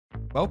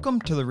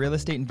Welcome to the Real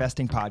Estate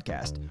Investing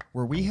Podcast,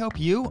 where we help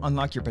you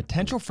unlock your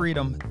potential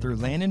freedom through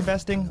land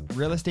investing,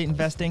 real estate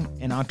investing,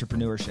 and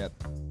entrepreneurship.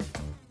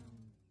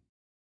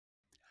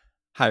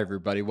 Hi,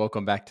 everybody.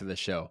 Welcome back to the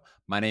show.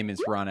 My name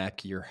is Ron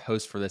Apke, your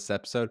host for this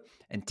episode,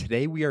 and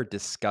today we are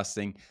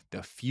discussing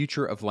the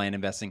future of land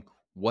investing,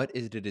 what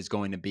it is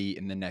going to be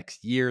in the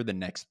next year, the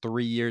next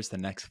 3 years, the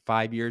next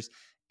 5 years,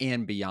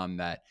 and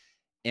beyond that.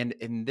 And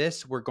in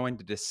this, we're going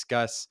to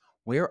discuss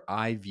where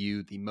I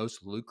view the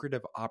most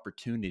lucrative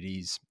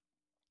opportunities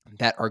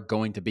that are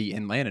going to be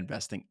in land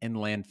investing, in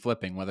land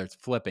flipping, whether it's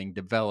flipping,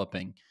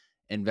 developing,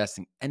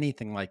 investing,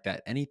 anything like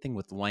that, anything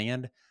with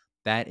land.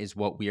 That is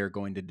what we are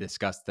going to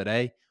discuss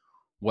today.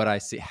 What I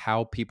see,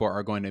 how people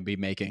are going to be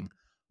making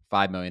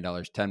 $5 million,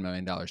 $10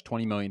 million,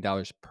 $20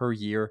 million per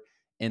year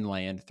in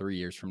land 3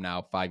 years from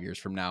now, 5 years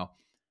from now,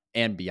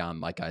 and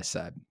beyond, like I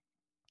said.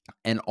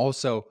 And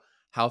also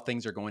how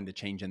things are going to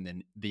change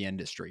in the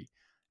industry.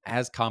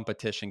 As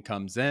competition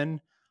comes in,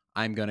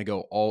 I'm going to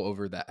go all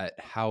over that.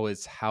 How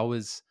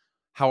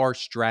our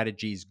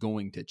strategy is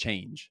going to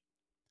change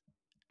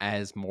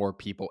as more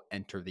people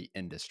enter the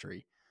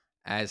industry,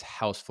 as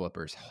house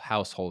flippers,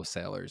 house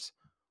wholesalers,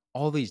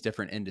 all these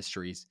different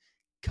industries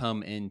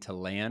come into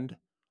land.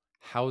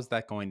 How is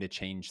that going to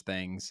change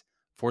things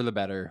for the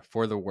better,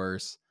 for the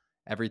worse,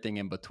 everything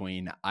in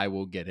between? I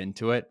will get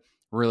into it.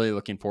 Really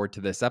looking forward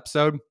to this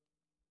episode.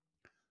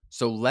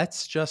 So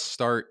let's just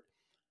start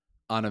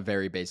on a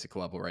very basic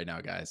level right now,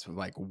 guys.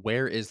 Like,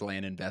 where is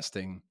land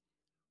investing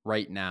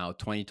right now?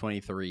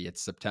 2023,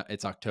 it's September,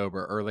 it's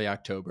October, early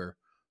October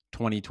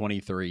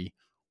 2023.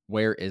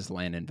 Where is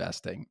land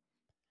investing?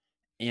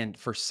 And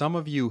for some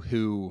of you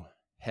who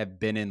have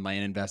been in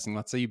land investing,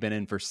 let's say you've been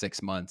in for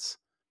 6 months,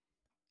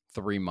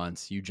 3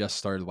 months, you just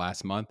started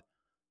last month.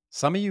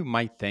 Some of you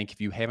might think, if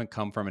you haven't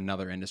come from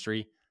another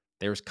industry,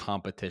 there's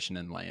competition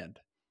in land.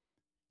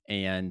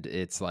 And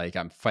it's like,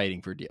 I'm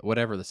fighting for deal,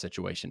 whatever the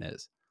situation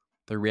is.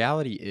 The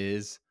reality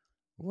is,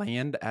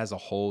 land as a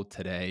whole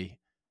today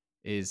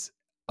is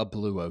a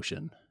blue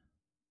ocean.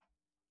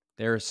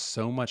 There is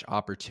so much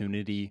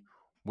opportunity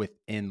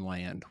within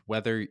land,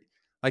 whether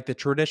like the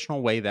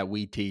traditional way that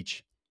we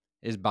teach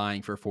is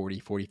buying for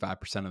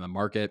 45% of the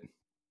market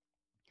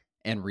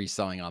and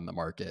reselling on the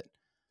market.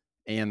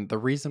 And the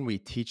reason we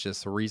teach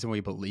this, the reason we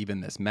believe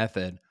in this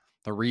method,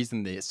 the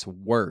reason this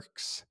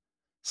works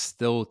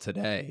still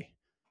today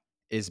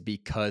is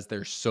because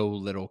there's so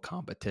little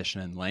competition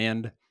in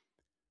land.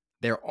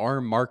 There are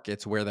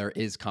markets where there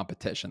is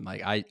competition.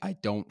 Like I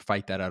don't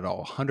fight that at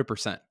all.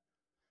 100%.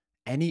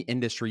 Any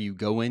industry you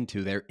go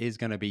into, there is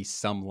going to be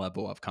some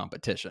level of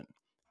competition.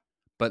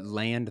 But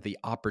land, the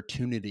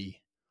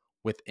opportunity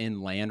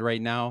within land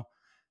right now,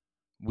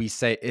 we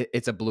say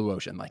it's a blue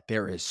ocean. Like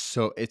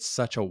it's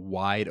such a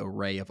wide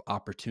array of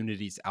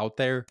opportunities out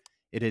there.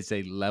 It is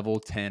a level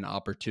 10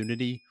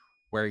 opportunity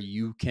where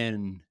you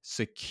can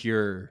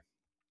secure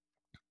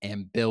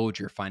and build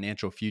your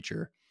financial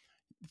future,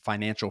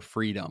 financial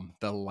freedom,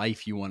 the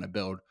life you want to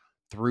build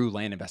through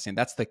land investing.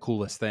 That's the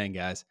coolest thing,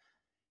 guys,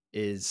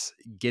 is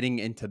getting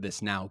into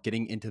this now,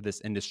 getting into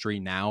this industry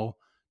now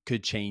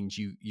could change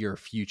your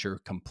future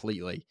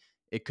completely.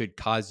 It could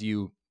cause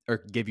you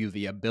or give you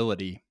the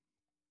ability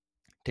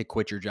to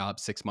quit your job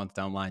 6 months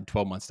down the line,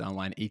 12 months down the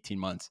line, 18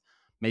 months.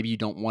 Maybe you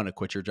don't want to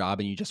quit your job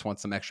and you just want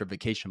some extra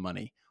vacation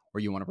money, or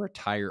you want to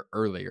retire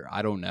earlier.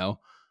 I don't know.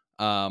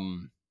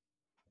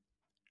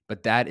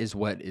 But that is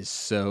what is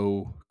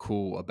so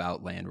cool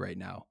about land right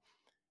now.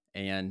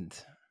 And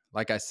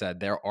like I said,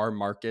 there are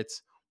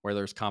markets where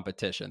there's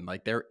competition.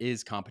 Like there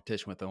is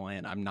competition with the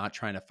land. I'm not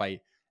trying to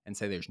fight and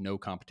say there's no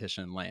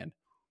competition in land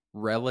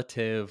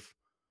relative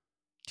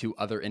to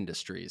other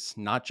industries,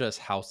 not just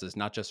houses,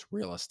 not just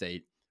real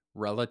estate.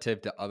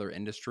 Relative to other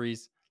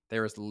industries,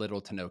 there is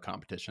little to no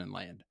competition in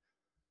land.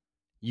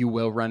 You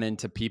will run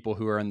into people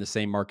who are in the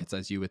same markets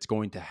as you. It's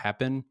going to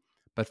happen,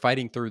 but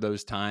fighting through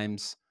those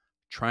times,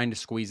 trying to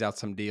squeeze out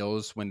some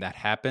deals when that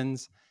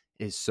happens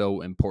is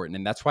so important.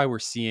 And that's why we're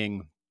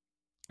seeing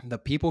the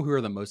people who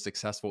are the most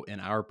successful in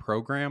our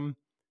program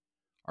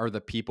are the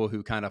people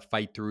who kind of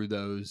fight through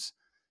those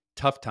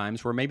tough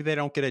times where maybe they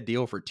don't get a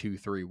deal for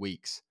 2-3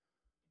 weeks.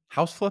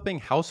 House flipping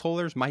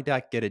householders might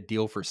not get a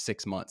deal for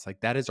 6 months.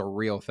 Like that is a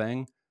real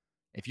thing.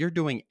 If you're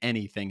doing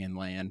anything in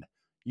land,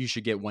 you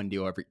should get one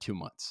deal every 2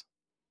 months.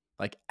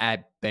 Like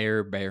at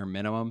bare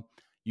minimum,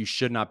 you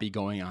should not be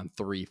going on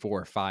 3,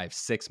 4, 5,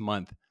 6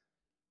 month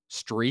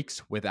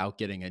streaks without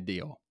getting a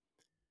deal.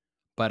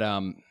 But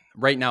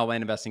right now,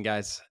 land investing,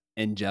 guys,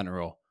 in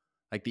general,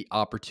 like the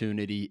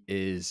opportunity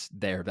is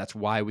there. That's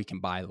why we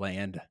can buy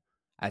land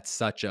at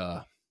such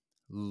a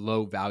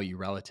low value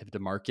relative to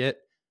market,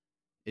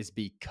 is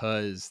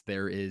because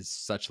there is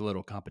such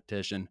little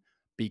competition,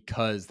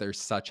 because there's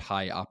such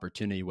high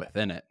opportunity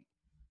within it.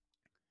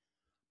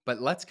 But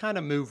let's kind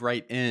of move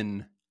right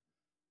in.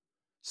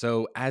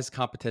 So as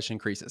competition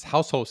increases,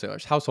 house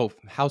wholesalers,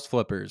 house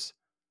flippers,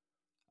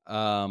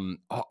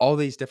 all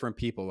these different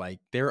people, like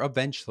they're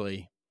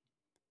eventually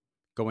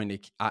going to,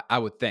 I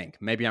would think,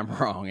 maybe I'm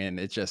wrong and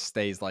it just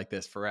stays like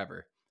this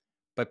forever,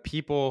 But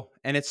people,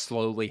 and it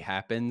slowly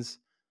happens,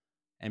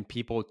 and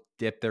people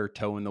dip their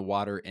toe in the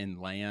water in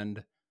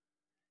land,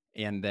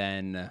 and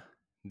then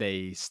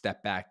they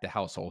step back to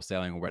house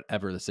wholesaling or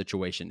whatever the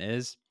situation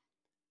is.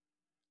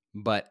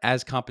 But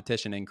as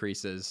competition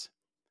increases,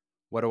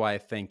 what do I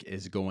think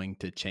is going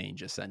to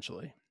change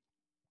essentially?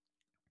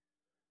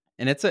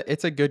 And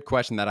it's a good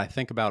question that I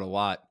think about a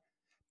lot,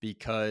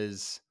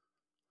 because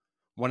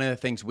one of the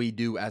things we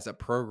do as a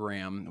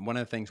program, one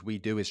of the things we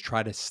do is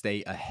try to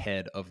stay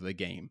ahead of the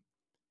game,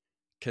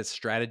 because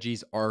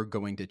strategies are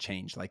going to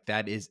change. Like,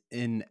 that is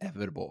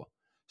inevitable.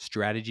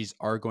 Strategies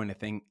are going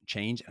to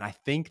change. And I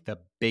think the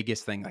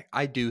biggest thing, like,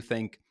 I do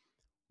think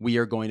we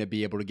are going to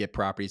be able to get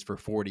properties for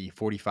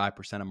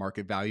 45% of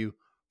market value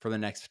for the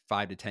next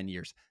 5 to 10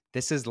 years.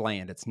 This is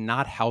land. It's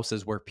not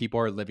houses where people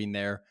are living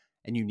there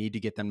and you need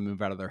to get them to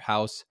move out of their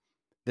house.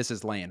 This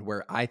is land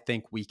where I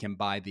think we can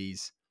buy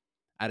these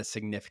at a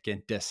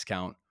significant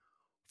discount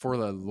for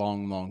the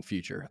long, long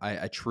future.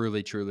 I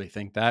truly, truly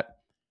think that.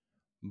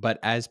 But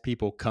as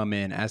people come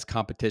in, as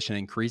competition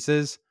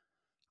increases,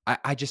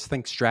 I just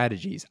think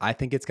strategies. I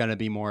think it's going to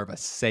be more of a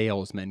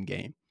salesman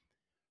game.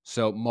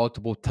 So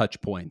multiple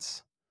touch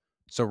points.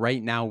 So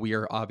right now we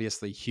are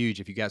obviously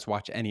huge. If you guys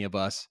watch any of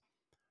us,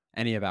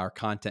 any of our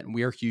content,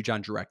 we are huge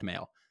on direct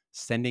mail,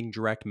 sending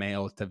direct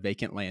mail to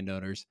vacant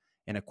landowners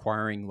and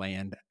acquiring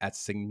land at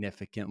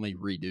significantly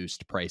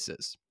reduced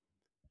prices.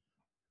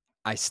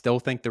 I still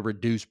think the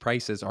reduced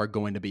prices are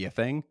going to be a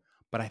thing,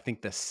 but I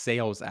think the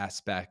sales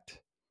aspect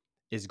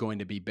is going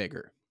to be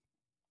bigger.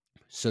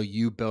 So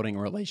you building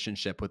a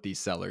relationship with these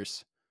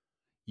sellers,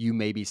 you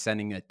may be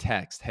sending a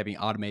text, having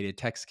automated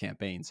text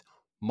campaigns.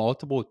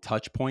 Multiple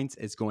touch points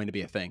is going to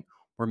be a thing,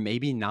 where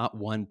maybe not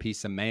one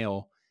piece of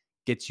mail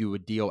gets you a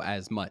deal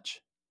as much.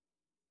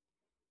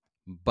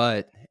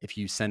 But if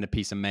you send a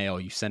piece of mail,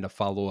 you send a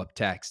follow-up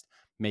text,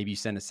 maybe you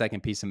send a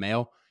second piece of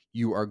mail,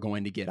 you are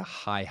going to get a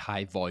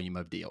high volume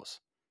of deals.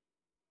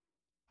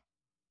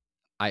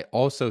 I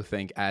also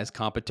think as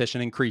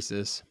competition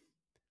increases,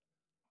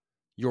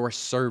 your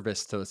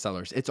service to the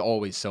sellers, it's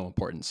always so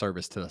important,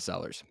 service to the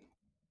sellers.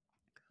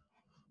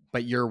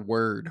 But your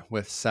word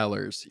with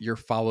sellers, your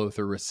follow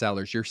through with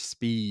sellers, your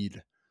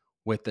speed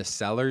with the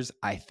sellers,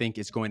 I think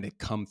is going to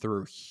come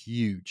through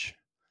huge.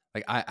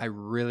 Like, I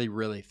really,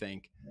 really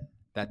think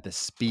that the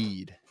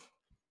speed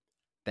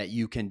that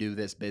you can do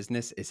this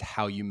business is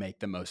how you make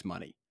the most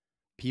money.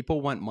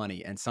 People want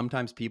money, and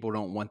sometimes people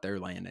don't want their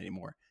land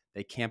anymore.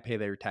 They can't pay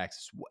their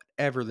taxes,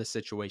 whatever the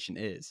situation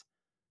is.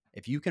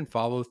 If you can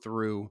follow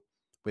through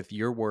with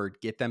your word,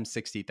 get them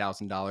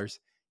 $60,000,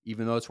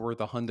 even though it's worth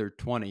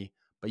 $120,000,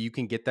 but you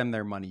can get them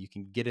their money. You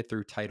can get it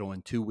through title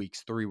in 2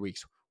 weeks, 3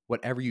 weeks,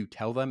 whatever you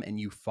tell them, and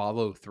you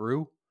follow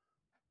through.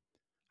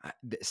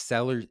 The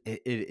sellers,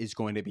 it is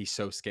going to be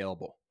so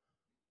scalable.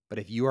 But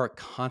if you are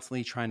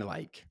constantly trying to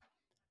like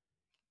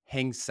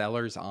hang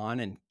sellers on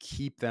and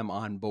keep them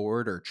on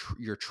board, or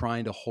you're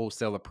trying to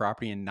wholesale the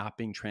property and not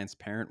being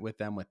transparent with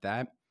them with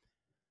that,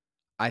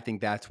 I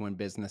think that's when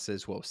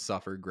businesses will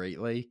suffer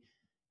greatly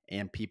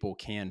and people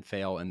can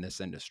fail in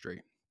this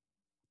industry.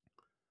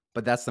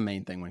 But that's the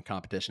main thing when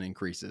competition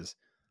increases.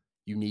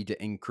 You need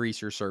to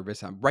increase your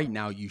service. Right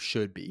now, you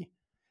should be.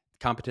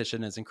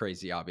 Competition isn't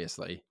crazy,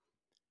 obviously.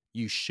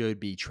 You should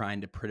be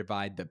trying to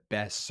provide the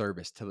best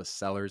service to the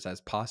sellers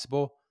as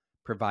possible,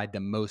 provide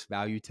the most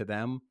value to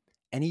them.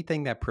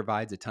 Anything that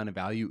provides a ton of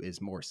value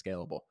is more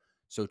scalable.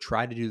 So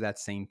try to do that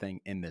same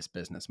thing in this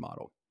business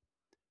model.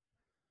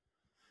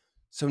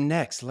 So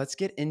next, let's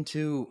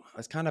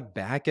kind of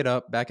back it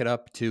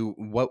up to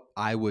what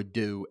I would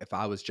do if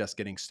I was just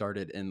getting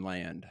started in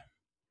land.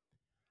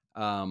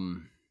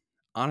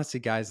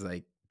 Honestly, guys,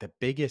 like the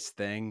biggest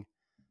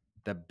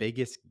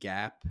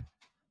gap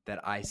that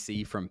I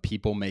see from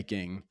people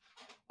making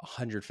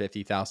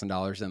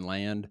 $150,000 in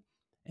land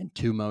and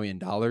 $2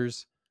 million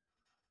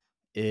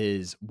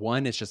is,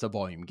 one, it's just a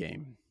volume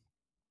game.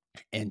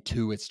 And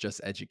two, it's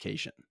just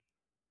education.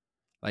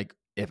 Like,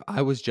 if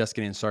I was just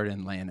getting started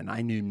in land and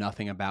I knew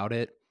nothing about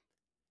it,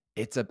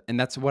 and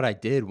that's what I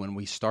did when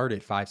we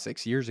started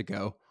 5-6 years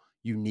ago.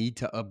 You need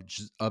to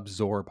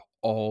absorb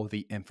all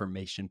the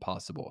information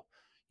possible.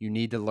 You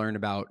need to learn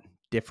about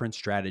different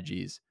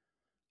strategies.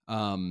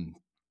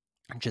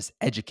 Just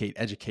educate.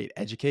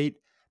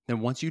 Then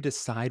once you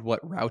decide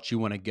what route you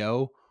want to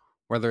go,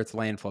 whether it's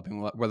land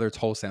flipping, whether it's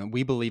wholesaling,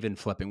 we believe in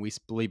flipping. We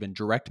believe in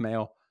direct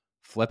mail,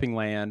 flipping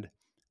land,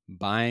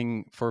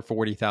 buying for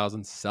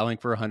 40,000, selling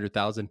for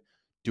 100,000.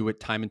 Do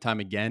it time and time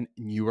again,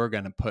 and you're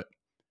going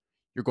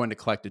to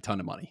collect a ton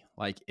of money.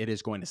 Like, it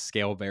is going to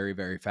scale very,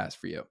 very fast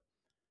for you.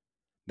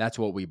 That's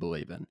what we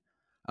believe in.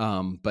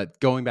 But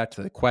going back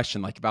to the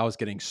question, like if I was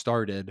getting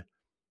started,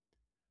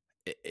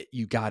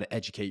 you got to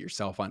educate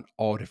yourself on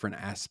all different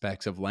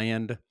aspects of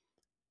land.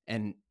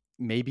 And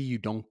maybe you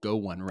don't go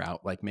one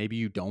route. Like, maybe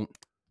you don't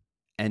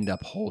end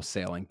up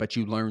wholesaling, but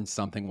you learn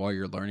something while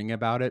you're learning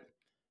about it,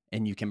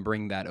 and you can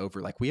bring that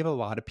over. Like, we have a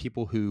lot of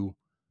people who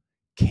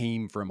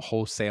came from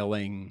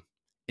wholesaling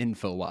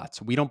infill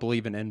lots. We don't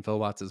believe in infill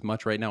lots as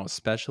much right now,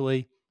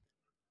 especially,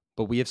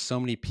 But we have so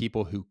many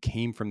people who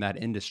came from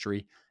that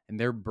industry and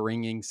they're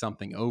bringing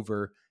something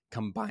over,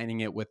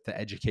 combining it with the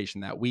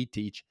education that we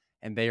teach,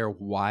 and they are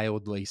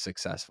wildly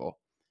successful.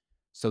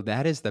 So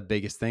that is the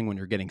biggest thing when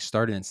you're getting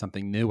started in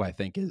something new, I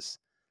think, is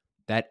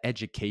that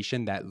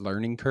education, that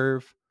learning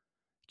curve.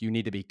 You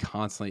need to be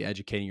constantly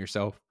educating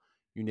yourself.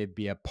 You need to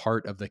be a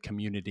part of the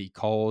community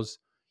calls.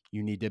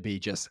 You need to be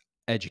just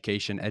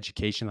education,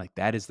 education. Like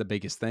that is the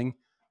biggest thing.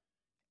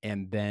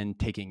 And then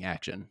taking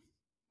action,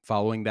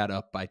 following that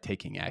up by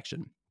taking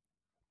action.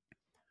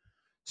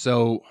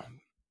 So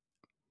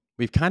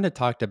we've kind of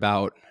talked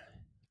about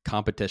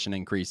competition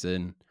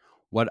increasing,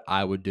 what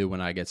I would do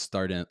when I get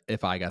started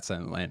if I got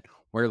started in land,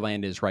 where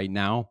land is right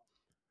now.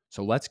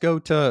 So let's go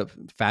to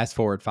fast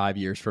forward 5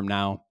 years from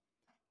now.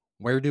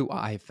 Where do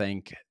I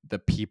think the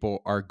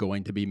people are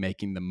going to be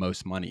making the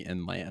most money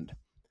in land?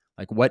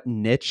 Like what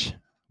niche?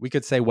 We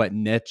could say what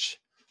niche,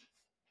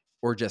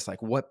 or just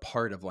like what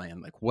part of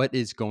land? Like what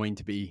is going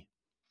to be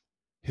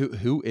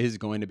who is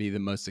going to be the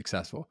most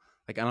successful?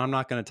 Like, and I'm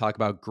not going to talk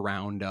about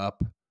ground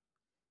up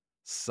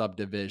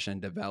subdivision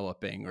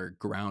developing or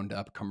ground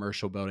up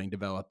commercial building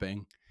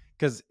developing,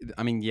 because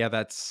I mean, yeah,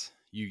 that's,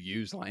 you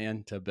use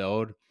land to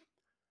build,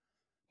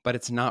 but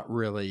it's not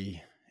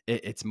really,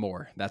 it's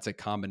more, that's a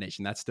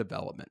combination, that's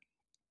development.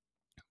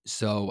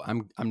 So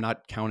I'm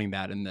not counting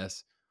that in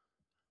this.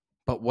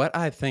 But what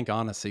I think,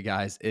 honestly,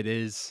 guys,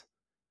 it's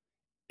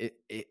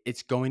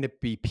going to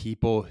be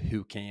people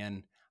who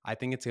can, I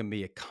think it's going to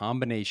be a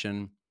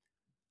combination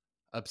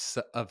of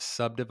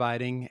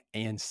subdividing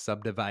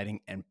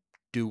and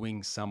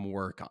doing some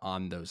work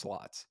on those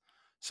lots.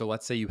 So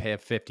let's say you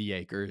have 50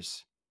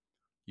 acres,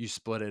 you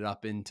split it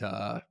up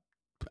into,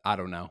 I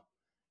don't know,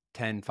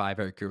 10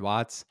 5-acre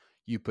lots.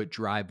 You put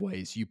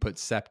driveways, you put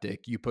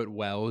septic, you put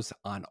wells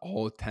on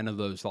all 10 of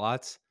those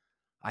lots.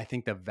 I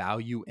think the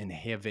value in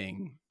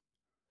having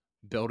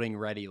building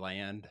ready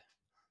land,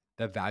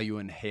 the value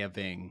in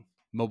having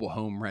mobile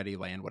home ready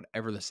land,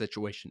 whatever the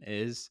situation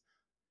is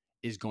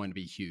going to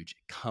be huge.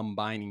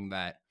 Combining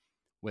that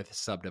with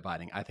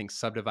subdividing. I think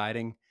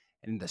subdividing,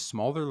 and the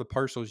smaller the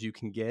parcels you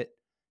can get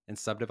and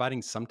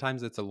subdividing,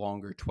 sometimes it's a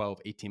longer 12,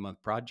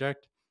 18-month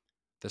project.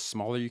 The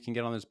smaller you can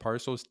get on those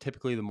parcels,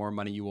 typically the more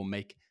money you will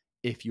make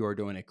if you are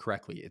doing it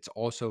correctly. It's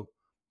also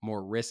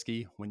more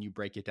risky when you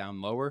break it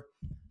down lower.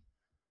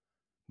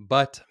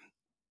 But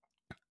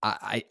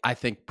I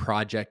think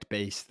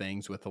project-based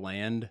things with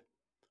land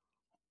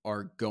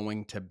are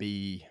going to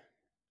be,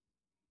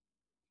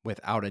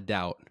 without a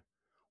doubt,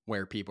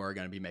 where people are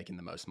going to be making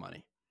the most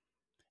money.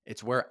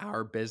 It's where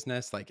our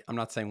business, like, I'm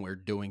not saying we're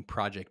doing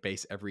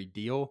project-based every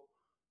deal,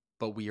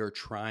 but we are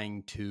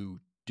trying to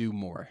do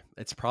more.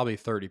 It's probably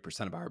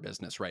 30% of our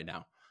business right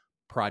now,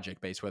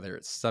 project-based, whether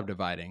it's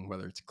subdividing,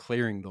 whether it's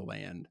clearing the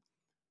land,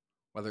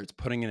 whether it's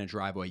putting in a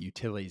driveway,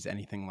 utilities,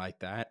 anything like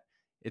that.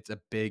 It's a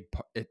big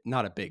part,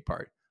 not a big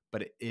part,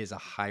 but it is a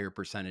higher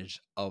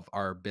percentage of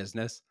our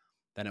business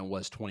than it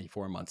was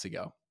 24 months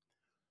ago.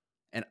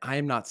 And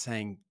I'm not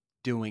saying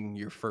doing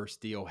your first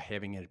deal,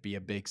 having it be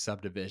a big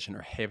subdivision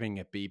or having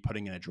it be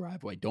putting in a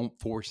driveway. Don't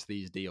force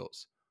these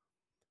deals.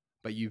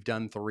 But you've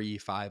done 3,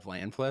 5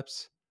 land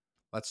flips.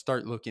 Let's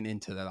start looking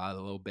into that a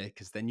little bit,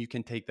 because then you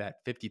can take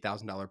that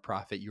 $50,000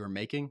 profit you were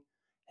making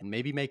and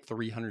maybe make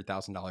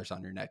 $300,000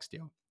 on your next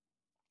deal.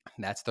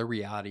 And that's the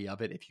reality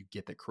of it if you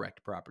get the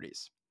correct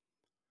properties.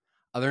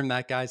 Other than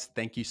that, guys,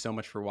 thank you so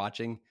much for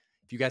watching.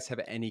 If you guys have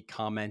any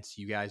comments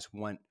you guys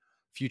want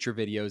future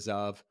videos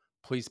of,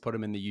 please put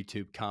them in the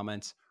YouTube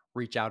comments.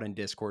 Reach out in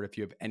Discord if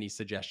you have any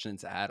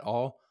suggestions at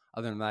all.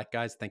 Other than that,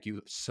 guys, thank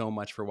you so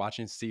much for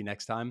watching. See you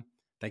next time.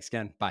 Thanks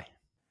again. Bye.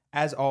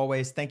 As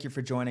always, thank you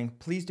for joining.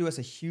 Please do us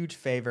a huge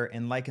favor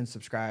and like and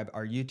subscribe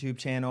our YouTube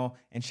channel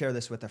and share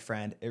this with a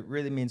friend. It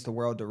really means the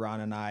world to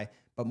Ron and I,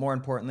 but more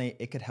importantly,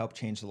 it could help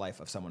change the life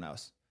of someone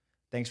else.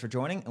 Thanks for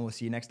joining, and we'll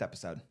see you next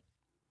episode.